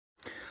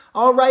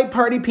All right,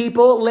 party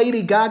people,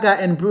 Lady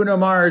Gaga and Bruno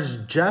Mars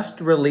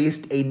just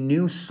released a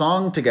new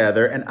song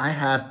together, and I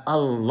have a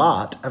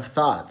lot of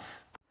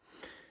thoughts.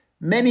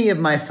 Many of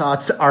my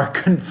thoughts are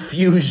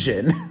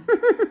confusion.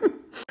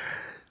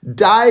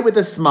 Die with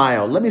a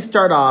Smile. Let me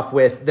start off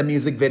with the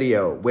music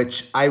video,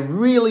 which I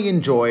really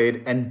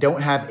enjoyed and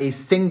don't have a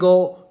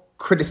single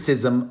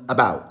criticism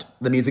about.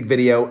 The music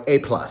video,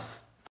 A+.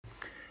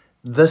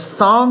 The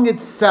song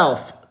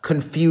itself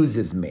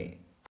confuses me.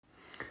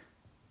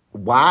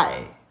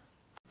 Why?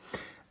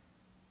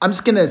 I'm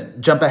just going to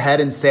jump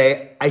ahead and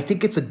say, I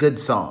think it's a good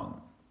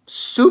song.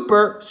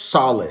 Super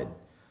solid,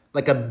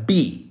 like a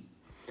B.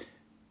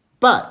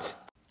 But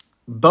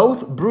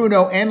both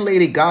Bruno and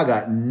Lady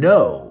Gaga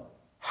know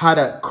how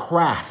to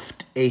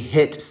craft a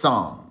hit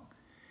song.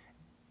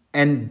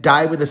 And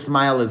Die With a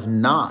Smile is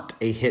not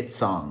a hit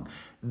song.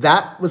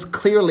 That was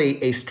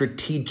clearly a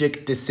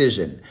strategic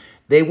decision.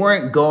 They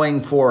weren't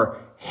going for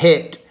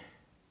hit.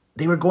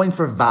 They were going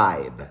for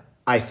vibe,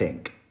 I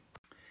think.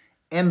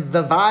 And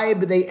the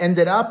vibe they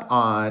ended up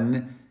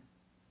on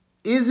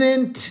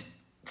isn't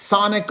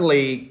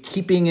sonically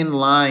keeping in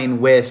line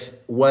with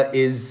what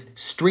is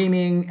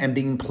streaming and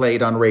being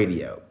played on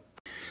radio.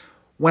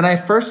 When I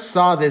first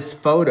saw this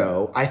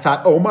photo, I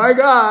thought, oh my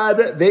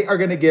God, they are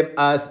going to give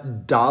us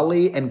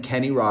Dolly and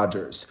Kenny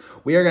Rogers.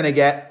 We are going to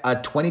get a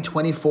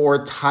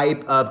 2024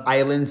 type of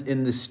Islands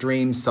in the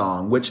Stream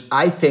song, which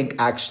I think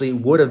actually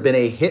would have been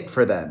a hit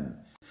for them.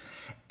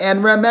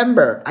 And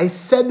remember, I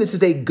said this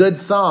is a good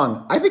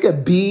song. I think a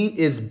B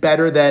is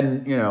better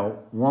than,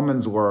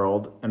 Woman's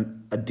World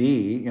and a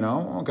D,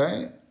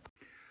 okay?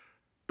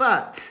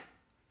 But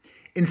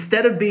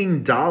instead of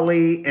being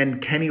Dolly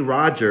and Kenny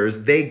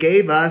Rogers, they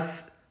gave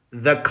us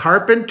The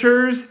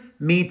Carpenters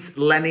meets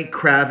Lenny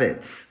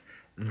Kravitz.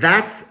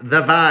 That's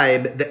the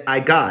vibe that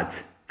I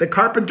got. The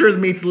Carpenters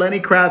meets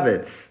Lenny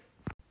Kravitz.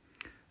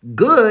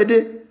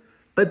 Good,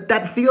 but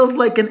that feels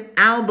like an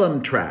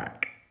album track.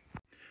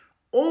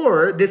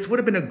 Or this would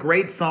have been a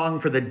great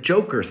song for the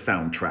Joker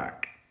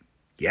soundtrack.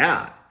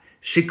 Yeah,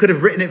 she could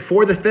have written it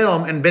for the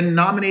film and been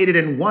nominated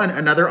and won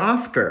another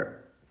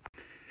Oscar.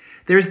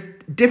 There's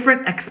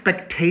different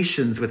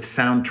expectations with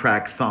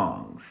soundtrack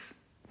songs.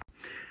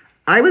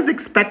 I was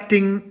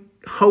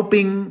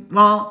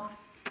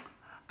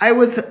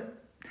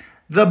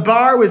the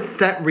bar was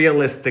set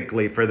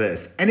realistically for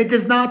this, and it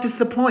does not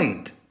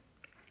disappoint.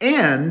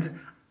 And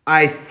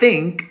I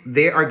think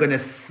they are going to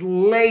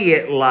slay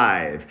it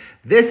live.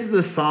 This is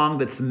a song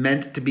that's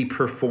meant to be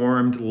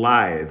performed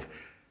live.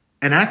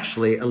 And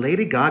actually, a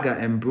Lady Gaga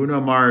and Bruno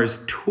Mars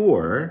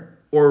tour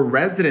or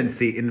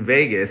residency in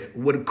Vegas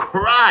would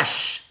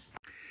crush.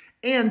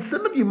 And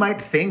some of you might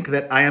think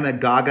that I am a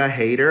Gaga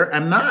hater.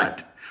 I'm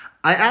not.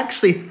 I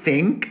actually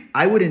think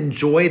I would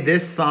enjoy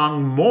this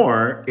song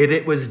more if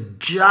it was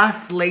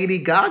just Lady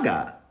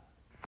Gaga.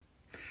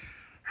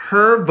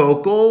 Her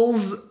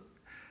vocals,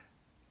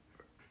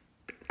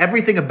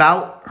 everything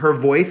about her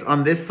voice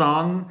on this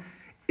song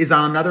is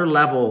on another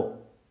level.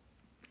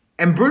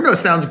 And Bruno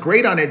sounds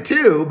great on it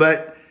too,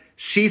 but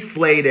she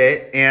slayed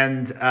it.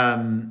 And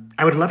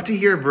I would love to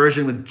hear a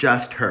version with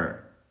just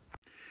her.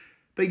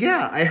 But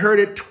yeah, I heard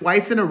it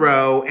twice in a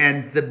row.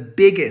 And the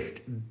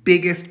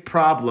biggest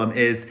problem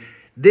is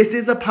this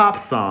is a pop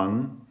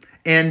song.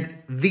 And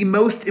the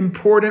most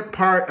important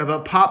part of a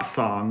pop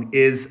song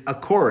is a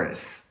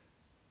chorus.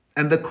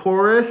 And the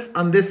chorus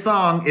on this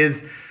song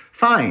is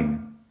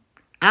fine.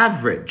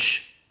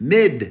 Average,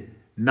 mid,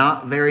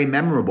 not very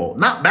memorable.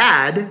 Not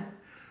bad,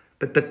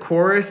 but the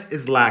chorus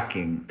is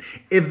lacking.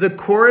 If the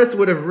chorus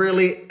would have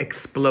really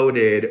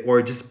exploded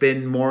or just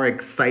been more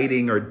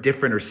exciting or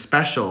different or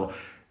special,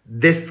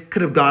 this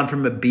could have gone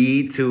from a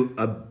B to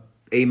a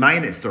A-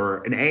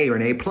 or an A or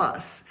an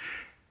A+.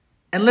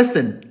 And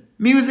listen,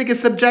 music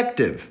is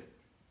subjective.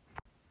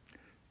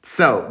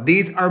 So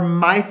these are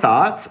my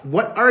thoughts.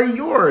 What are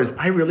yours?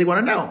 I really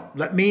want to know.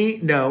 Let me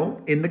know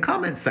in the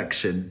comments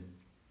section.